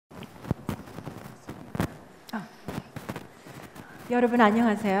여러분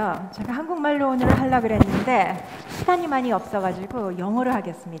안녕하세요. 제가 한국말로 오늘 하려고 그랬는데 시간이 많이 없어가지고 영어로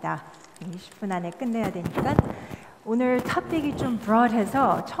하겠습니다. 20분 안에 끝내야 되니까. 오늘 토픽이 좀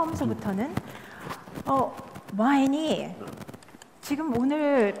broad해서 처음서부터는 와인이 지금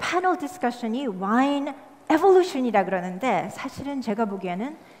오늘 패널 디스커션이 와인 evolution이라 그러는데 사실은 제가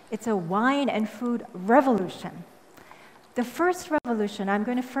보기에는 it's a wine and food revolution. The first revolution, I'm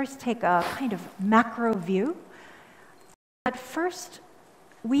going to first take a kind of macro view. At first,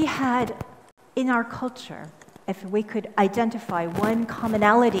 we had in our culture, if we could identify one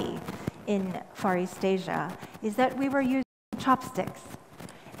commonality in Far East Asia, is that we were using chopsticks.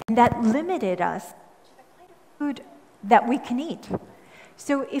 And that limited us to the kind of food that we can eat.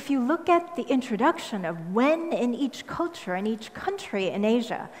 So if you look at the introduction of when in each culture, in each country in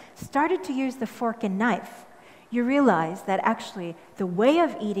Asia, started to use the fork and knife, you realize that actually the way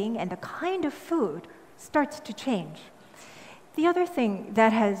of eating and the kind of food starts to change. The other thing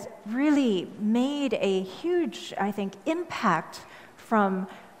that has really made a huge, I think, impact from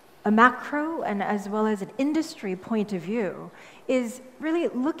a macro and as well as an industry point of view is really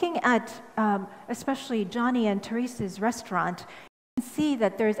looking at, especially Jeannie and Teresa's restaurant, you can see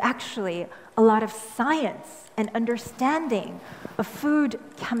that there's actually a lot of science and understanding of food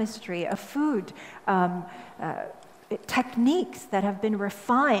chemistry, of food techniques that have been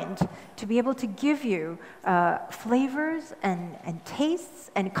refined to be able to give you flavors and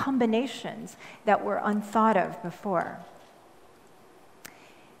tastes and combinations that were unthought of before.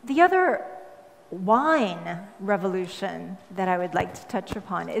 The other wine revolution that I would like to touch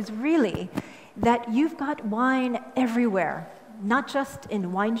upon is really that you've got wine everywhere, not just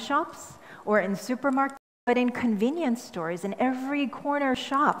in wine shops or in supermarkets, but in convenience stores, and every corner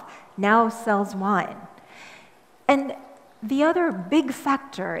shop now sells wine. And the other big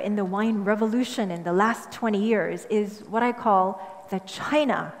factor in the wine revolution in the last 20 years is what I call the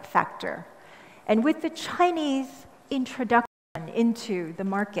China factor. And with the Chinese introduction into the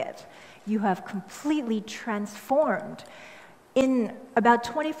market, you have completely transformed. In about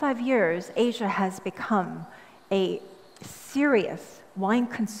 25 years, Asia has become a serious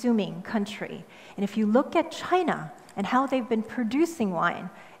wine-consuming country. And if you look at China and how they've been producing wine,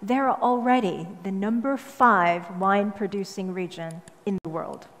 they're already the number 5 wine-producing region in the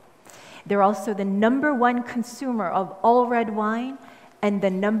world. They're also the number 1 consumer of all red wine and the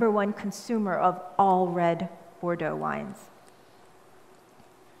number 1 consumer of all red Bordeaux wines.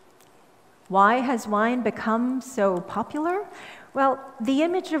 Why has wine become so popular? Well, the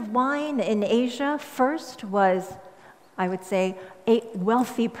image of wine in Asia first was, I would say, a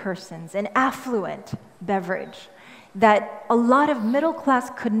wealthy person's, an affluent beverage that a lot of middle class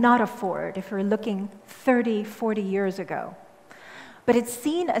could not afford if we're looking 30, 40 years ago. But it's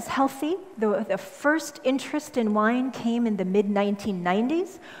seen as healthy. The first interest in wine came in the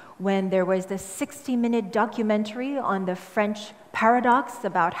mid-1990s when there was this 60-minute documentary on the French paradox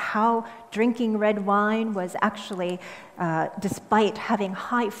about how drinking red wine was actually, despite having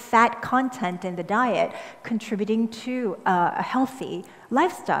high fat content in the diet, contributing to a healthy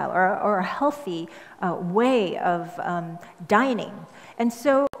lifestyle or a healthy way of dining. And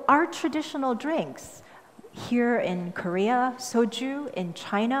so our traditional drinks here in Korea, soju, in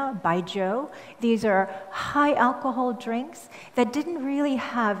China, baijiu, these are high alcohol drinks that didn't really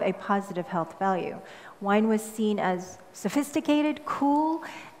have a positive health value. Wine was seen as sophisticated, cool,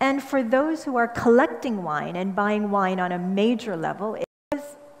 and for those who are collecting wine and buying wine on a major level, it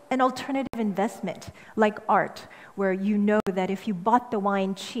was an alternative investment like art, where you know that if you bought the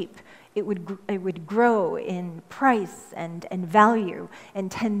wine cheap, it would grow in price and value in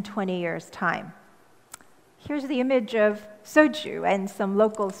 10, 20 years' time. Here's the image of soju and some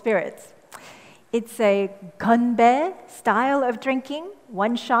local spirits. It's a gunbae style of drinking,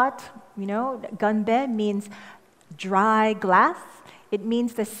 one shot. You know, gunbae means dry glass. It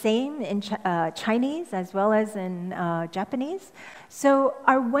means the same in Chinese as well as in Japanese. So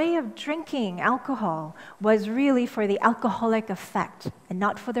our way of drinking alcohol was really for the alcoholic effect and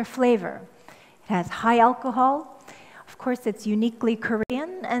not for the flavor. It has high alcohol. Of course, it's uniquely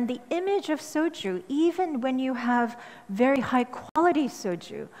Korean, and the image of soju, even when you have very high quality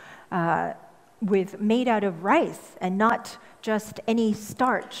soju made out of rice and not just any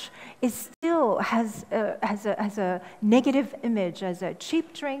starch, it still has a negative image as a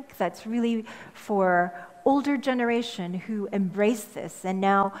cheap drink that's really for older generation who embrace this, and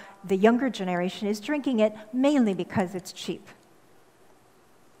now the younger generation is drinking it mainly because it's cheap.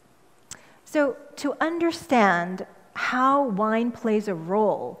 So to understand how wine plays a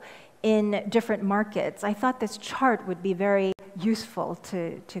role in different markets, I thought this chart would be very useful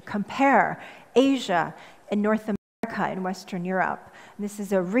to compare Asia and North America America and Western Europe. And this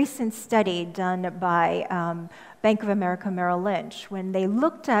is a recent study done by Bank of America Merrill Lynch when they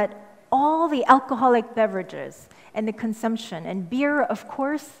looked at all the alcoholic beverages and the consumption. And beer, of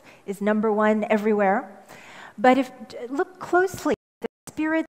course, is #1 everywhere. But look closely at the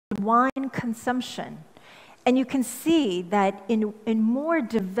spirit and wine consumption, and you can see that in more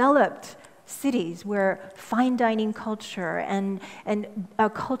developed cities where fine dining culture and a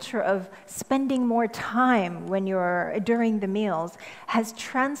culture of spending more time during the meals has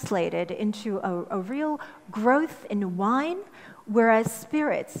translated into a real growth in wine, whereas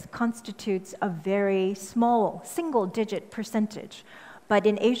spirits constitutes a very small single-digit percentage. But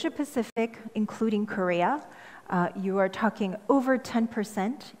in Asia Pacific, including Korea, you are talking over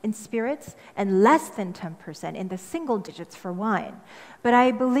 10% in spirits and less than 10% in the single digits for wine. But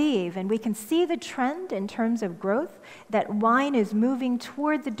I believe, and we can see the trend in terms of growth, that wine is moving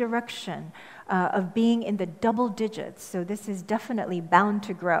toward the direction of being in the double digits. So this is definitely bound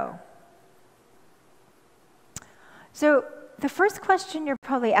to grow. So the first question you're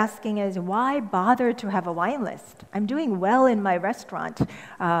probably asking is, why bother to have a wine list? I'm doing well in my restaurant.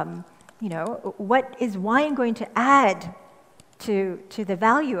 What is wine going to add to the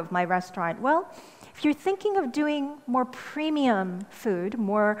value of my restaurant? Well, if you're thinking of doing more premium food,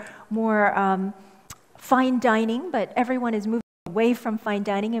 more fine dining, but everyone is moving away from fine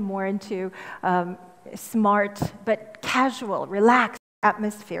dining and more into smart but casual, relaxed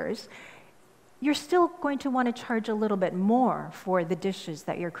atmospheres, you're still going to want to charge a little bit more for the dishes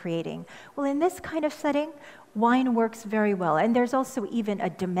that you're creating. Well, in this kind of setting, wine works very well. And there's also even a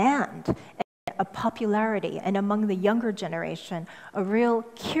demand, a popularity, and among the younger generation, a real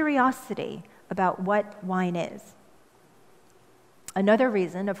curiosity about what wine is. Another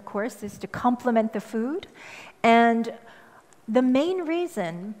reason, of course, is to complement the food. And the main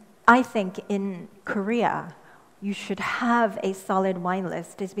reason, I think, in Korea, you should have a solid wine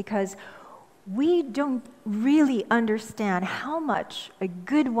list is because we don't really understand how much a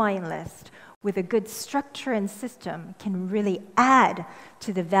good wine list with a good structure and system can really add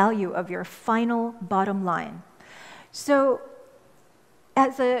to the value of your final bottom line. So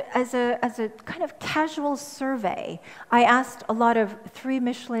as a kind of casual survey, I asked a lot of 3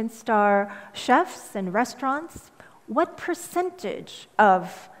 Michelin star chefs and restaurants what percentage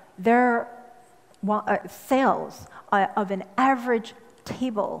of their sales of an average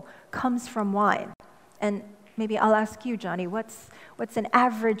table comes from wine. And maybe I'll ask you, Johnny, what's an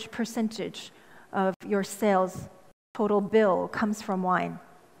average percentage of your sales total bill comes from wine?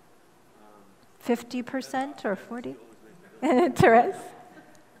 50% or 40? Therese?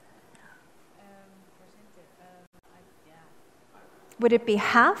 Would it be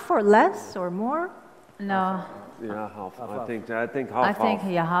half or less or more? No. Yeah, half. I think half. I think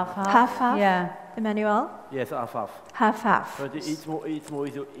half. Half? Yeah. Emmanuel? Yes, half. Half. But it's more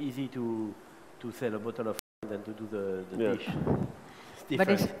easy to sell a bottle of wine than to do the dish. It's But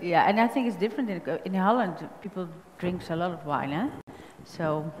different. and I think it's different in Holland. People drink a lot of wine, eh?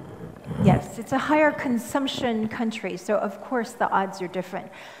 So Yes, it's a higher consumption country, so of course the odds are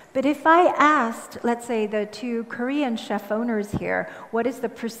different. But if I asked, let's say, the 2 Korean chef owners here, what is the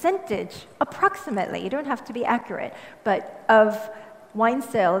percentage, approximately, you don't have to be accurate, but of wine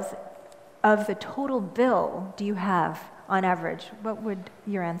sales of the total bill do you have on average? What would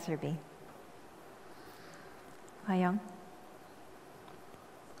your answer be? Hayoung?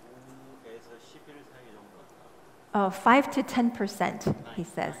 5 to 10%, he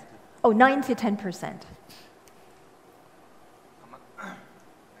says. 9 to 10%.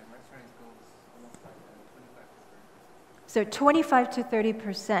 So 25 to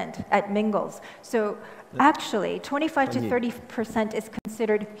 30% at Mingles. So actually, 25 to 30% is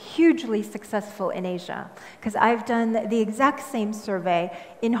considered hugely successful in Asia. Because I've done the exact same survey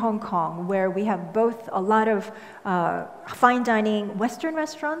in Hong Kong, where we have both a lot of fine dining Western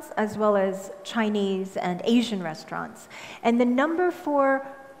restaurants, as well as Chinese and Asian restaurants. And the number for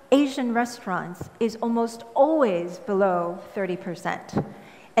Asian restaurants is almost always below 30%.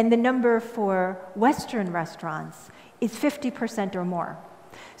 And the number for Western restaurants is 50% or more.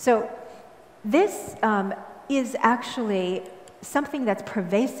 So this is actually something that's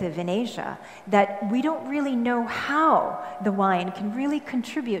pervasive in Asia, that we don't really know how the wine can really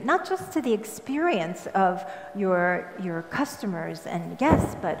contribute, not just to the experience of your customers and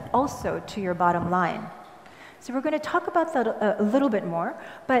guests, but also to your bottom line. So we're going to talk about that a little bit more,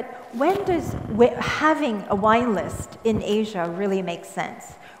 but when does having a wine list in Asia really make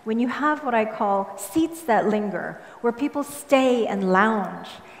sense? When you have what I call seats that linger, where people stay and lounge,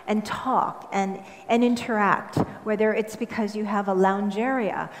 and talk and interact, whether it's because you have a lounge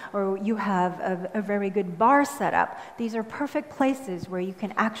area or you have a very good bar set up. These are perfect places where you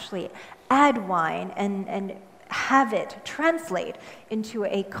can actually add wine and have it translate into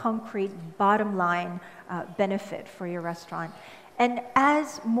a concrete bottom line benefit for your restaurant. And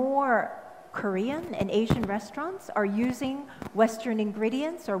as more Korean and Asian restaurants are using Western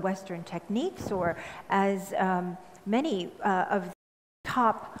ingredients or Western techniques, or as many of the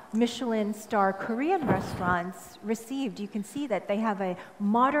top Michelin star Korean restaurants received, you can see that they have a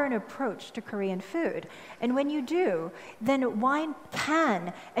modern approach to Korean food. And when you do, then wine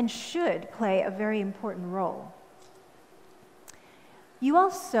can and should play a very important role. You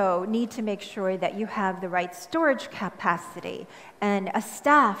also need to make sure that you have the right storage capacity and a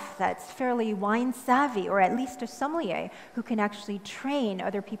staff that's fairly wine savvy, or at least a sommelier who can actually train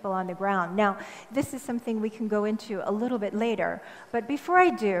other people on the ground. Now, this is something we can go into a little bit later, but before I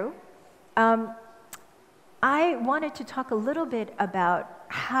do, I wanted to talk a little bit about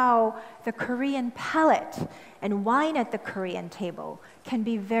how the Korean palate and wine at the Korean table can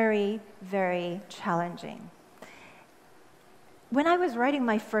be very, very challenging. When I was writing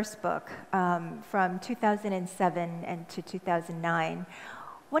my first book from 2007 and to 2009,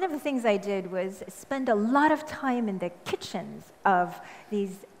 one of the things I did was spend a lot of time in the kitchens of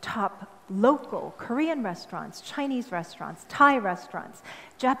these top local Korean restaurants, Chinese restaurants, Thai restaurants,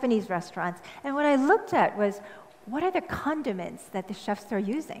 Japanese restaurants. And what I looked at was, what are the condiments that the chefs are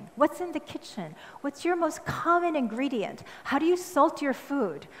using? What's in the kitchen? What's your most common ingredient? How do you salt your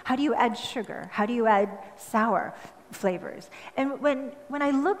food? How do you add sugar? How do you add sour flavors? And when I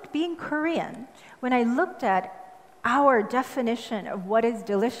looked, being Korean, when I looked at our definition of what is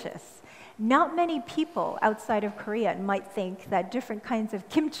delicious, not many people outside of Korea might think that different kinds of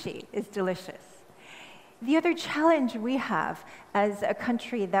kimchi is delicious. The other challenge we have as a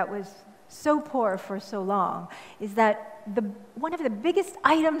country that was so poor for so long is that one of the biggest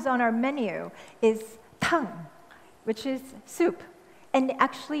items on our menu is tang, which is soup. And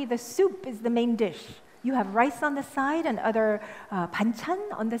actually the soup is the main dish. You have rice on the side and other banchan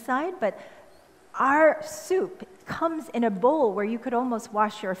on the side, but our soup comes in a bowl where you could almost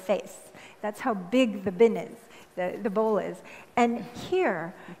wash your face. That's how big the bin is, the bowl is. And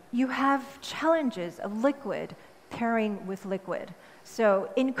here, you have challenges of liquid pairing with liquid.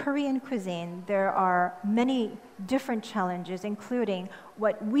 So in Korean cuisine, there are many different challenges, including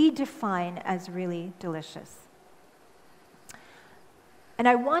what we define as really delicious. And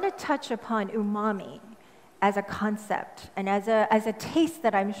I want to touch upon umami as a concept and as a taste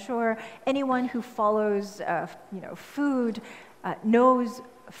that I'm sure anyone who follows food knows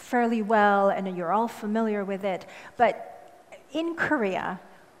fairly well, and you're all familiar with it. But in Korea,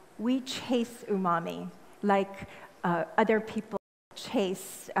 we chase umami like other people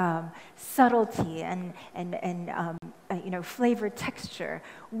chase subtlety and flavor texture.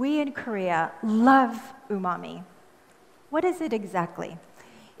 We in Korea love umami. What is it exactly?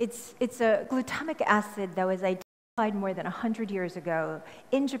 It's a glutamic acid that was identified more than 100 years ago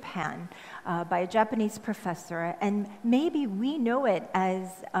in Japan by a Japanese professor, and maybe we know it as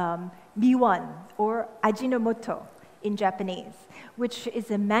miwon or ajinomoto in Japanese, which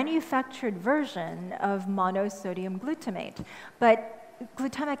is a manufactured version of monosodium glutamate. But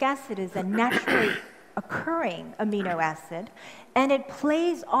glutamic acid is a naturally occurring amino acid, and it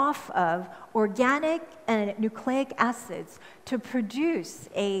plays off of organic and nucleic acids to produce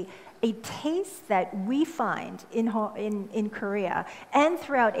a taste that we find in Korea and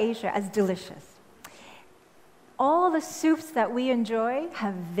throughout Asia as delicious. All the soups that we enjoy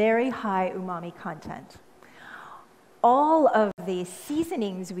have very high umami content. All of the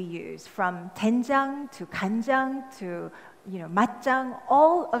seasonings we use, from doenjang to ganjang to matjang,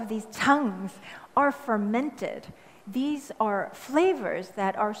 all of these jangs are fermented. These are flavors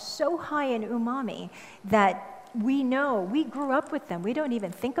that are so high in umami that we know, we grew up with them, we don't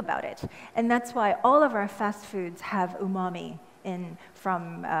even think about it. And that's why all of our fast foods have umami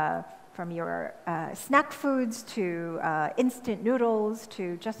from your snack foods to instant noodles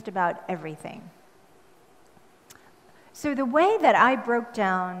to just about everything. So the way that I broke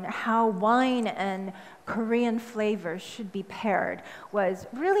down how wine and Korean flavors should be paired was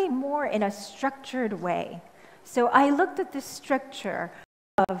really more in a structured way. So I looked at the structure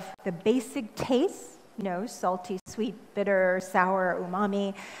of the basic taste, salty, sweet, bitter, sour,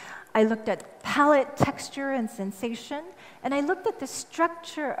 umami. I looked at palate, texture, and sensation, and I looked at the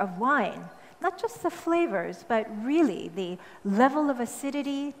structure of wine. Not just the flavors, but really the level of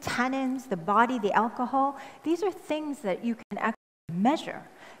acidity, tannins, the body, the alcohol. These are things that you can actually measure.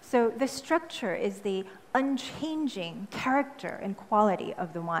 So the structure is the unchanging character and quality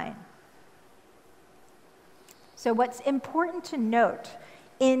of the wine. So what's important to note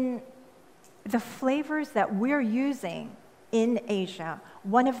in the flavors that we're using in Asia,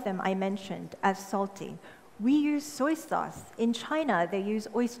 one of them I mentioned as salty. We use soy sauce. In China, they use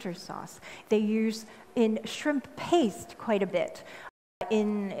oyster sauce. They use in shrimp paste quite a bit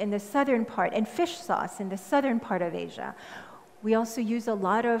in the southern part, and fish sauce in the southern part of Asia. We also use a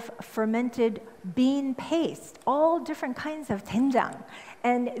lot of fermented bean paste, all different kinds of doenjang.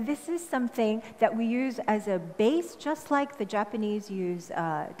 And this is something that we use as a base, just like the Japanese use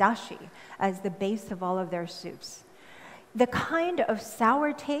dashi as the base of all of their soups. The kind of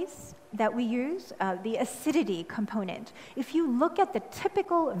sour taste that we use, the acidity component. If you look at the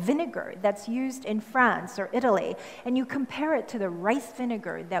typical vinegar that's used in France or Italy, and you compare it to the rice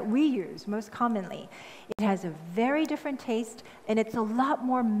vinegar that we use most commonly, it has a very different taste, and it's a lot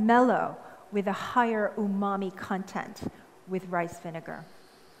more mellow with a higher umami content with rice vinegar.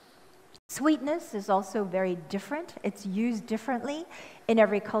 Sweetness is also very different. It's used differently in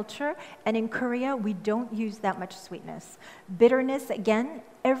every culture. And in Korea, we don't use that much sweetness. Bitterness, again,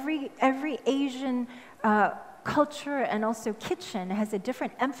 every Asian culture and also kitchen has a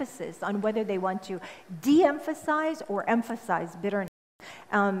different emphasis on whether they want to de-emphasize or emphasize bitterness.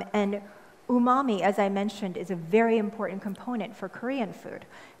 And umami, as I mentioned, is a very important component for Korean food.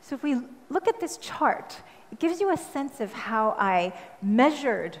 So if we look at this chart, it gives you a sense of how I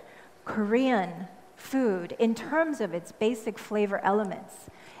measured Korean food in terms of its basic flavor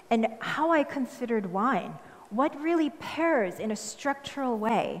elements, and how I considered wine, what really pairs in a structural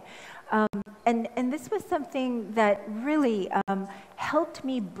way. And this was something that really helped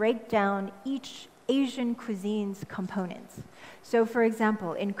me break down each Asian cuisine's components. So for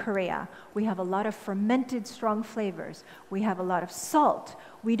example, in Korea, we have a lot of fermented strong flavors. We have a lot of salt.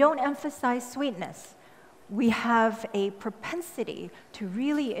 We don't emphasize sweetness. We have a propensity to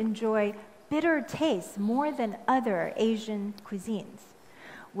really enjoy bitter tastes more than other Asian cuisines.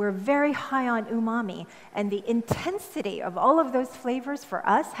 We're very high on umami, and the intensity of all of those flavors for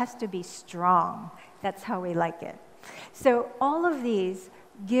us has to be strong. That's how we like it. So all of these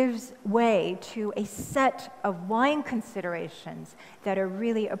gives way to a set of wine considerations that are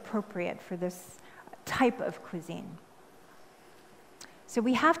really appropriate for this type of cuisine. So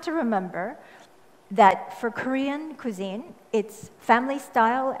we have to remember that for Korean cuisine, it's family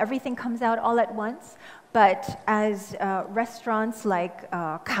style, everything comes out all at once, but as restaurants like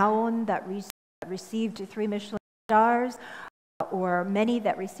Gaon that received 3 Michelin stars, or many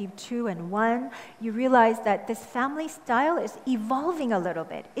that received 2 and 1, you realize that this family style is evolving a little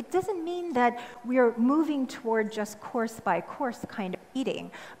bit. It doesn't mean that we're moving toward just course by course kind of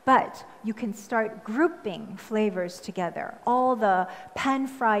eating, but you can start grouping flavors together. All the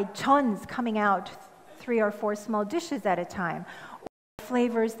pan-fried chons coming out 3 or 4 small dishes at a time,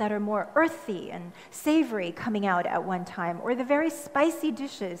 flavors that are more earthy and savory coming out at one time, or the very spicy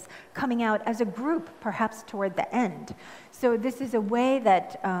dishes coming out as a group, perhaps toward the end. So this is a way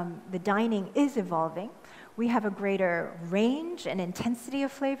that the dining is evolving. We have a greater range and intensity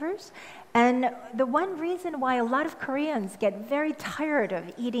of flavors. And the one reason why a lot of Koreans get very tired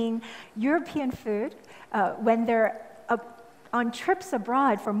of eating European food when they're on trips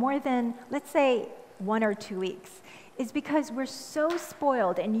abroad for more than, let's say, 1 or 2 weeks, is because we're so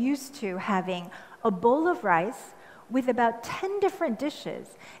spoiled and used to having a bowl of rice with about 10 different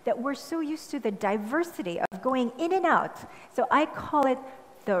dishes that we're so used to the diversity of going in and out. So I call it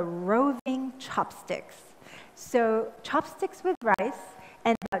the roving chopsticks. So chopsticks with rice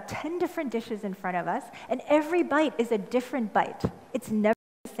and about 10 different dishes in front of us, and every bite is a different bite. It's never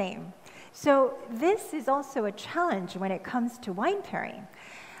the same. So this is also a challenge when it comes to wine pairing.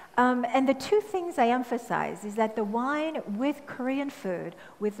 And the 2 things I emphasize is that the wine with Korean food,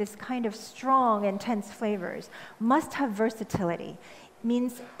 with this kind of strong, intense flavors, must have versatility. It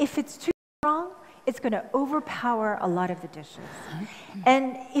means if it's too strong, it's going to overpower a lot of the dishes.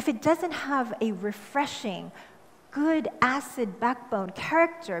 And if it doesn't have a refreshing, good acid backbone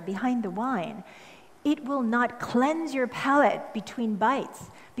character behind the wine, it will not cleanse your palate between bites,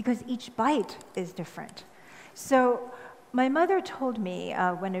 because each bite is different. So my mother told me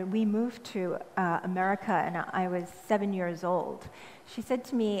when we moved to America and I was 7 years old, she said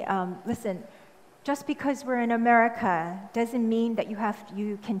to me, listen, just because we're in America doesn't mean that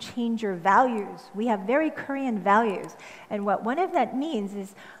you can change your values. We have very Korean values. And what one of that means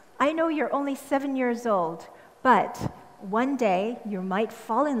is, I know you're only 7 years old, but one day you might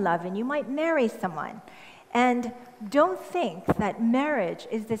fall in love and you might marry someone. And don't think that marriage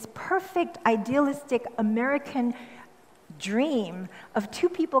is this perfect, idealistic American dream of two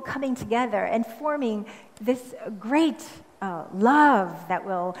people coming together and forming this great love that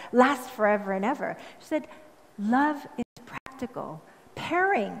will last forever and ever. She said, love is practical.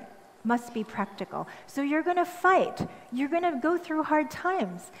 Pairing must be practical. So you're going to fight. You're going to go through hard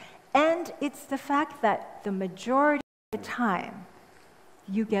times. And it's the fact that the majority of the time,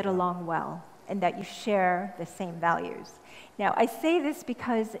 you get along well and that you share the same values. Now, I say this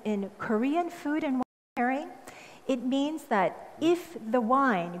because in Korean food and wine pairing, it means that if the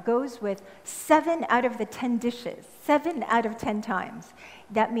wine goes with 7 out of the 10 dishes, 7 out of 10 times,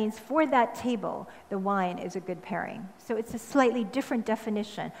 that means for that table, the wine is a good pairing. So it's a slightly different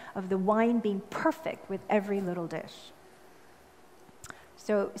definition of the wine being perfect with every little dish.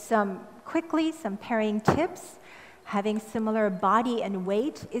 So some pairing tips. Having similar body and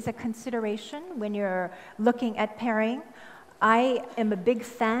weight is a consideration when you're looking at pairing. I am a big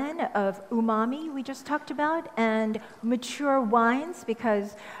fan of umami, we just talked about, and mature wines,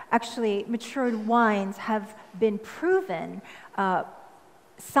 because actually matured wines have been proven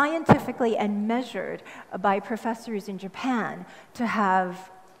scientifically and measured by professors in Japan to have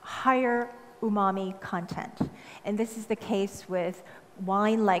higher umami content. And this is the case with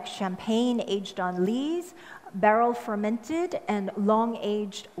wine like champagne aged on lees, barrel fermented and long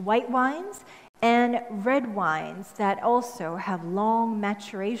aged white wines, and red wines that also have long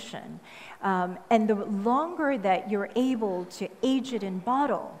maturation. And the longer that you're able to age it in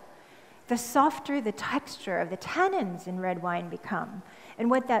bottle, the softer the texture of the tannins in red wine become. And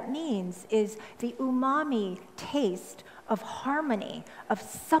what that means is the umami taste of harmony, of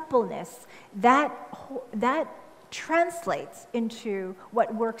suppleness, that translates into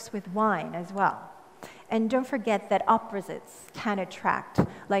what works with wine as well. And don't forget that opposites can attract,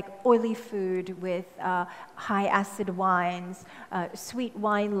 like oily food with high acid wines, sweet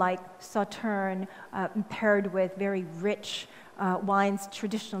wine like Sauterne paired with very rich wines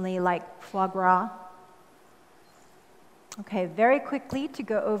traditionally like foie gras. Okay, very quickly to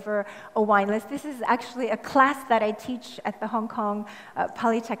go over a wine list. This is actually a class that I teach at the Hong Kong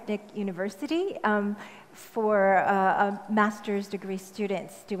Polytechnic University for master's degree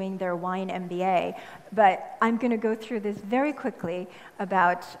students doing their wine MBA. But I'm going to go through this very quickly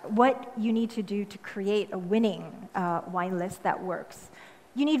about what you need to do to create a winning wine list that works.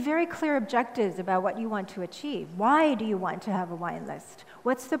 You need very clear objectives about what you want to achieve. Why do you want to have a wine list?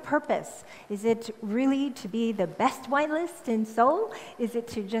 What's the purpose? Is it really to be the best wine list in Seoul? Is it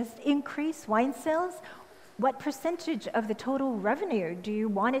to just increase wine sales? What percentage of the total revenue do you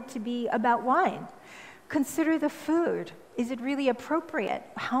want it to be about wine? Consider the food. Is it really appropriate?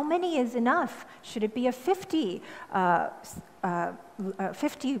 How many is enough? Should it be a 50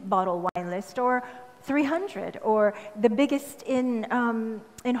 bottle wine list or 300? Or the biggest in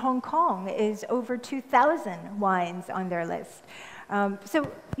Hong Kong is over 2,000 wines on their list. So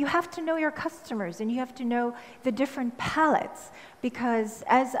you have to know your customers and you have to know the different palates, because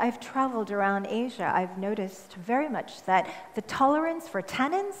as I've traveled around Asia, I've noticed very much that the tolerance for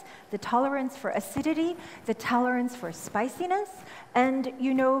tannins, the tolerance for acidity, the tolerance for spiciness, and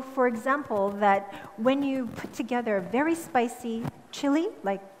you know, for example, that when you put together very spicy chili,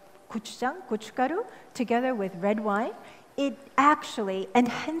 like gochujang, gochugaru, together with red wine, it actually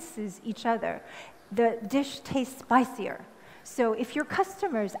enhances each other. The dish tastes spicier. So if your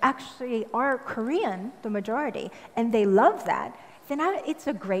customers actually are Korean, the majority, and they love that, then it's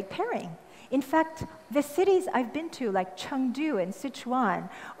a great pairing. In fact, the cities I've been to, like Cheongdu and Sichuan,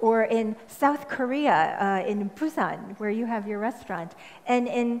 or in South Korea, in Busan, where you have your restaurant, and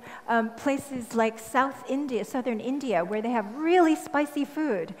in places like southern India, where they have really spicy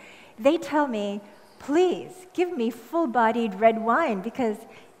food, they tell me, please, give me full-bodied red wine, because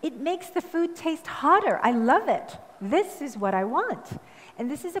it makes the food taste hotter. I love it. This is what I want. And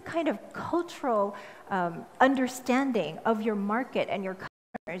this is a kind of cultural understanding of your market and your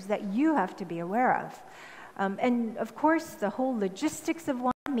customers that you have to be aware of. And of course, the whole logistics of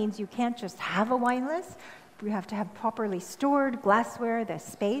wine means you can't just have a wine list. You have to have properly stored glassware, the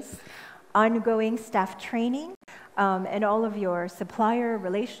space, ongoing staff training, and all of your supplier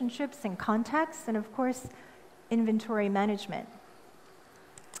relationships and contacts, and of course, inventory management.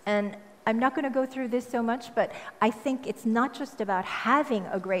 And I'm not going to go through this so much, but I think it's not just about having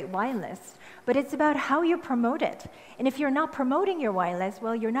a great wine list, but it's about how you promote it. And if you're not promoting your wine list,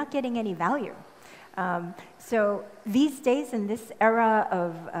 well, you're not getting any value. So these days, in this era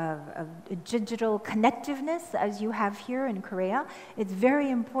of digital connectiveness, as you have here in Korea, it's very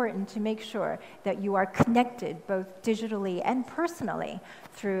important to make sure that you are connected both digitally and personally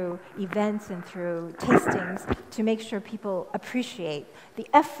through events and through tastings to make sure people appreciate the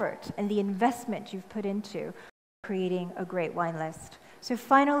effort and the investment you've put into creating a great wine list. So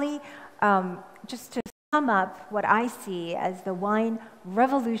finally, just to sum up what I see as the wine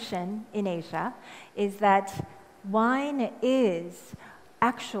revolution in Asia is that wine is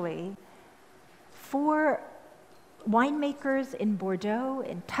actually for winemakers in Bordeaux,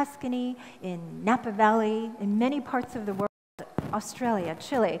 in Tuscany, in Napa Valley, in many parts of the world, Australia,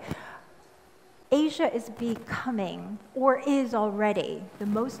 Chile. Asia is becoming, or is already, the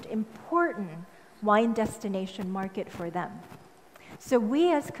most important wine destination market for them. So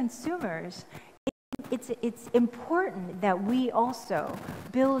we as consumers, it's important that we also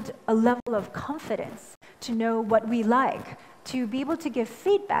build a level of confidence to know what we like, to be able to give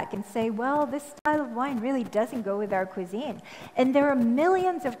feedback and say, well, this style of wine really doesn't go with our cuisine. And there are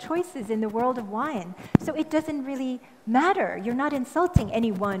millions of choices in the world of wine, so it doesn't really matter. You're not insulting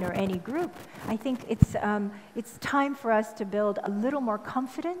anyone or any group. I think it's time for us to build a little more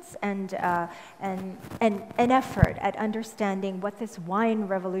confidence and an effort at understanding what this wine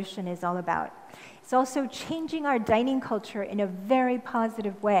revolution is all about. It's also changing our dining culture in a very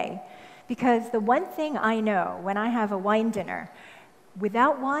positive way. Because the one thing I know when I have a wine dinner,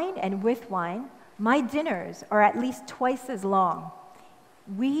 without wine and with wine, my dinners are at least twice as long.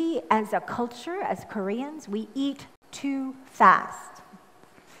 We as a culture, as Koreans, we eat too fast.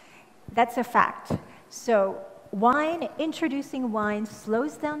 That's a fact. So introducing wine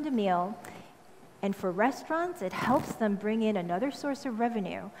slows down the meal, and for restaurants, it helps them bring in another source of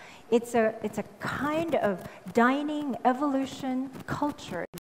revenue. It's a kind of dining evolution culture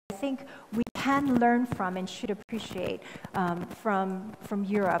I think we can learn from and should appreciate from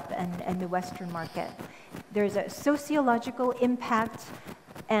Europe and the Western market. There's a sociological impact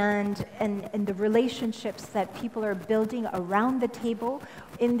and the relationships that people are building around the table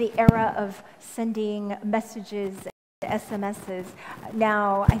in the era of sending messages, SMSs.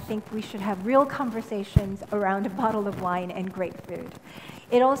 Now I think we should have real conversations around a bottle of wine and great food.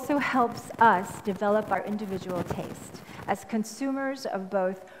 It also helps us develop our individual taste as consumers of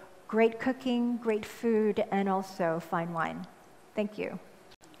both great cooking, great food, and also fine wine. Thank you.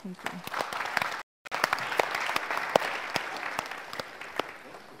 Thank you.